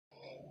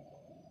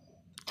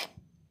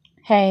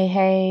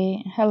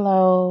Hey,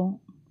 hello.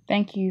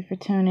 Thank you for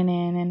tuning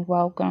in and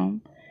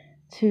welcome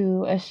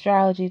to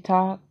Astrology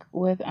Talk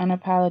with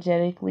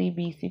Unapologetically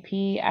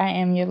BCP. I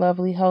am your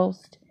lovely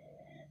host,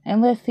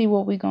 and let's see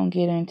what we're going to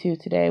get into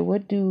today.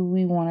 What do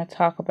we want to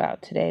talk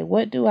about today?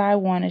 What do I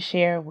want to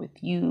share with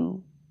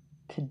you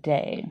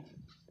today?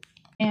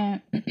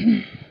 And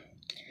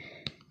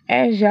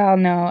as y'all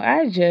know,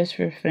 I just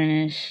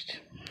finished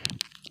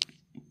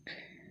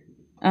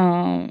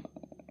um,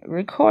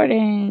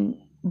 recording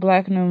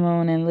Black New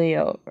Moon in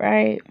Leo,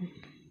 right?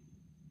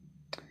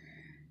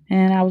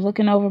 And I was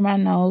looking over my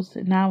notes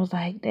and I was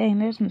like, dang,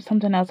 there's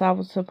something else I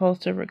was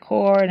supposed to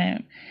record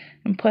and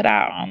put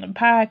out on the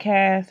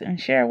podcast and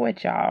share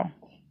with y'all.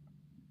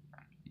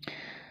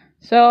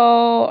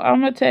 So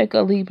I'm going to take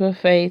a leap of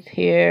faith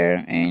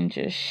here and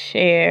just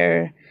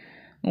share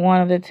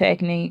one of the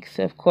techniques,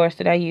 of course,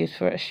 that I use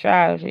for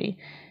astrology.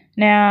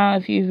 Now,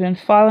 if you've been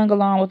following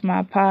along with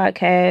my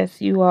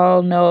podcast, you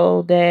all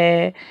know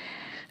that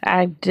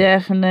I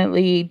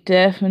definitely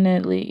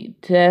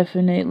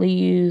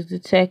use the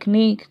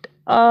technique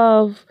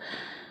of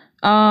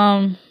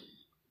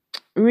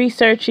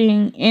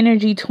researching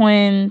energy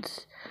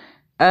twins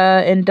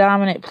in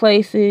dominant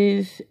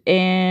places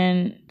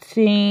and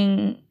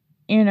seeing,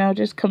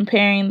 just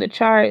comparing the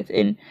charts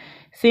and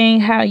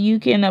seeing how you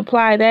can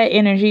apply that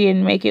energy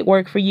and make it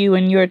work for you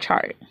in your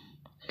chart.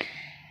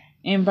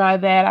 And by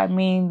that, I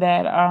mean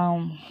that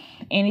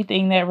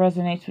anything that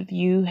resonates with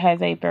you has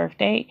a birth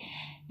date,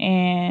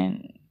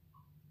 and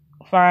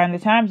find the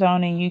time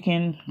zone, and you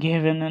can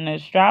give in an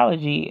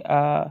astrology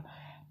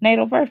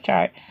natal birth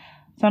chart.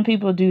 Some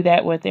people do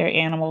that with their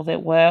animals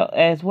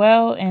as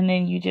well, and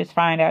then you just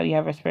find out you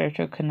have a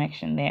spiritual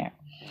connection there.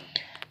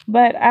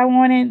 But I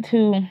wanted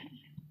to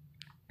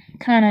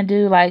kind of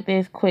do like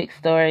this quick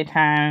story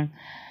time,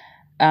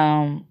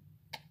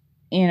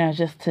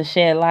 just to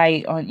shed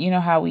light on,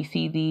 how we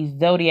see these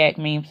zodiac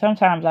memes.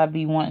 Sometimes I'd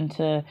be wanting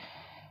to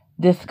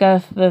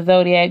discuss the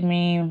zodiac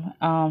meme,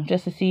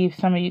 just to see if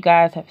some of you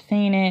guys have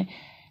seen it,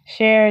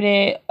 shared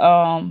it,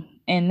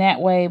 in that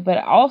way, but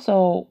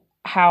also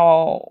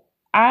how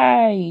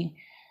I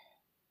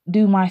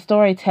do my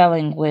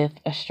storytelling with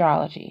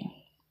astrology.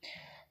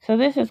 So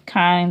this is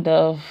kind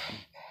of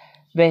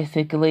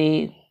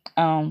basically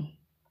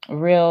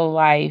real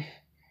life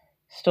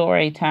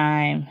story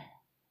time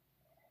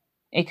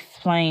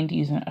explained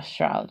using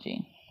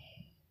astrology.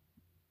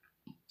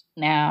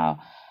 Now,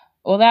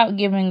 without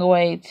giving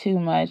away too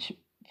much,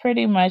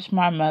 pretty much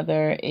my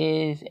mother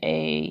is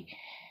a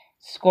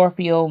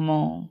Scorpio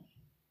moon.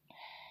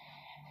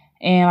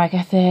 And like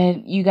I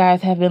said, you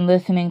guys have been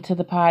listening to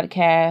the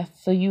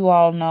podcast, so you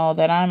all know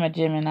that I'm a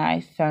Gemini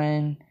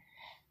sun,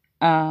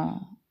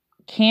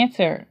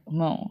 Cancer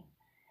moon.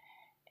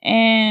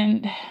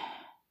 And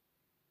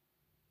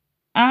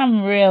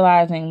I'm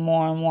realizing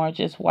more and more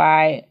just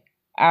why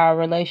our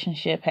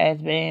relationship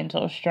has been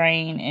so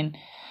strained and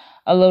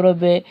a little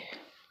bit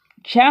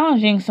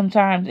challenging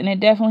sometimes. And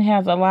it definitely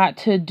has a lot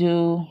to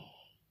do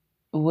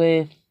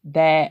with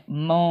that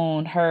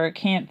moon, her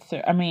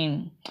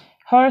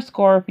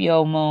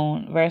Scorpio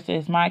moon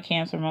versus my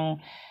Cancer moon.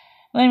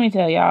 Let me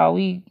tell y'all,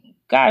 we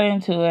got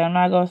into it. I'm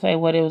not going to say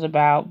what it was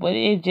about, but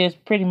it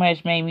just pretty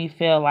much made me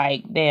feel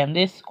like, damn,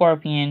 this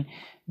Scorpion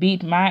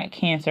beat my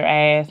Cancer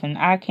ass, and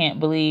I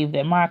can't believe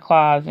that my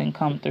claws didn't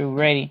come through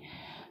ready.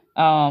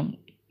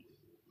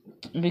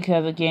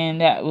 Because again,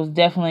 that was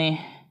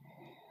definitely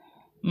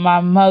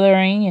my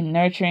mothering and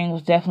nurturing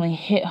was definitely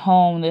hit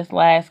home this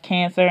last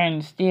Cancer,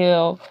 and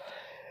still,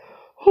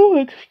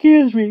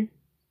 excuse me,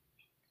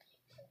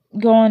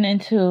 going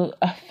into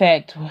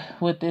effect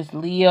with this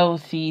Leo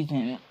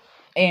season,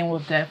 and will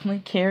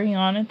definitely carry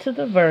on into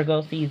the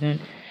Virgo season,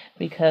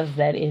 because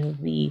that is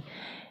the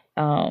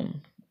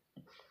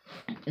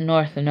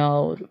North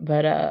Node.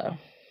 But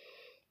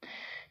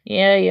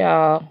yeah,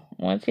 y'all,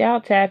 once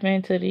y'all tap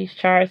into these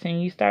charts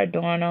and you start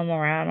doing them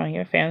around on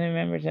your family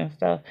members and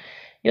stuff,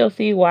 you'll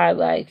see why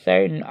like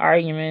certain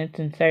arguments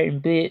and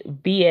certain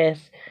BS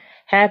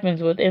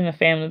happens within the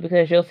family,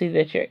 because you'll see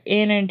that your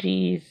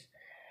energies,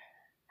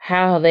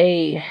 how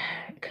they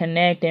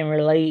connect and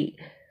relate.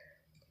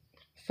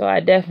 So I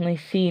definitely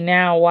see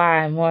now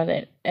why more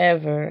than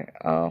ever,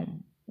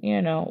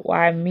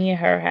 why me and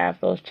her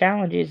have those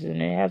challenges,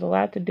 and it has a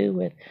lot to do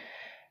with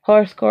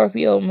her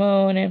Scorpio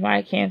moon and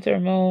my Cancer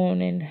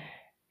moon, and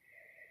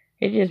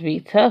it just be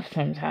tough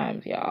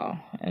sometimes, y'all.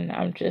 And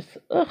I'm just,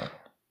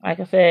 like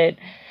I said,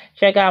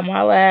 check out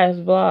my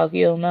last blog.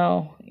 You'll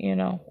know,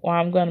 why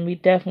I'm going to be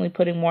definitely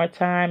putting more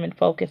time and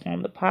focus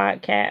on the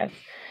podcast.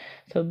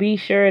 So be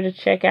sure to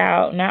check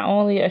out not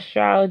only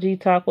Astrology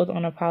Talk with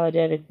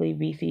Unapologetically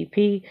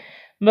BCP,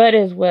 but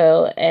as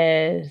well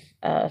as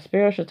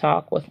Spiritual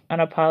Talk with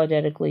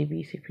Unapologetically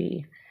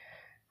BCP.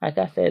 Like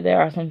I said,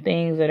 there are some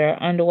things that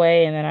are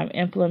underway and that I'm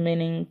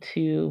implementing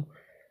to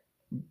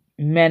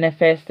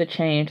manifest the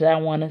change that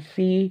I want to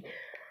see.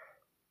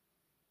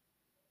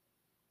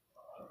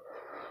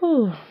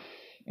 Whew.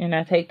 And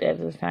I take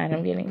that as a sign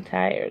I'm getting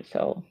tired.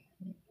 So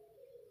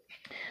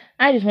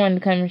I just wanted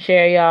to come and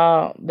share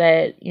y'all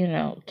that, you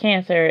know,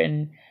 Cancer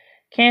and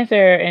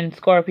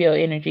Scorpio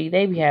energy,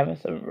 they be having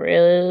some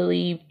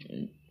really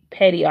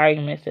petty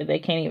arguments that they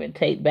can't even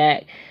take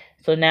back.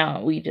 So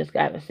now we just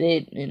gotta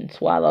sit and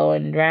swallow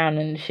and drown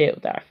in the shit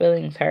with our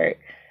feelings hurt.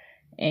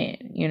 And,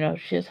 you know,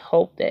 just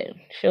hope that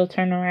she'll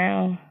turn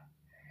around.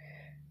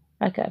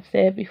 Like I've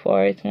said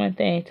before, it's one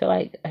thing to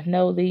like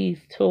know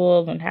these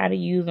tools and how to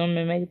use them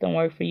and make them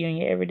work for you in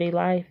your everyday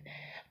life.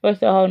 But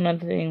it's a whole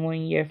nother thing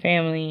when your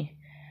family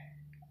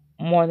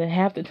more than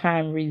half the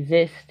time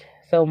resist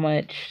so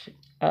much.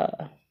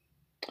 So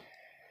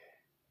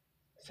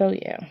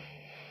yeah.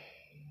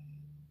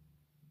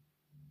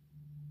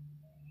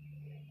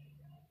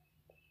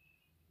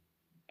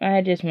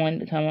 I just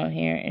wanted to come on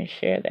here and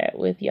share that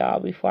with y'all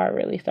before I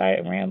really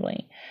started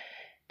rambling.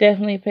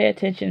 Definitely pay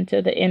attention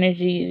to the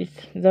energies,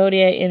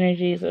 zodiac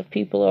energies of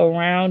people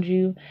around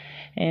you,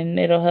 and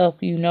it'll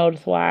help you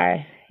notice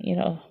why, you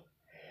know,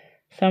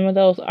 some of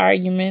those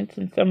arguments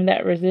and some of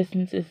that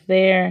resistance is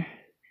there.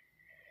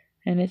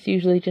 And it's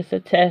usually just a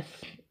test,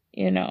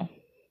 you know.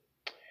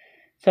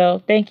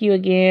 So thank you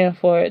again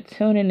for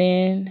tuning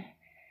in,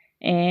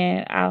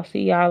 and I'll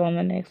see y'all on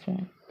the next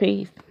one.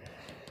 Peace.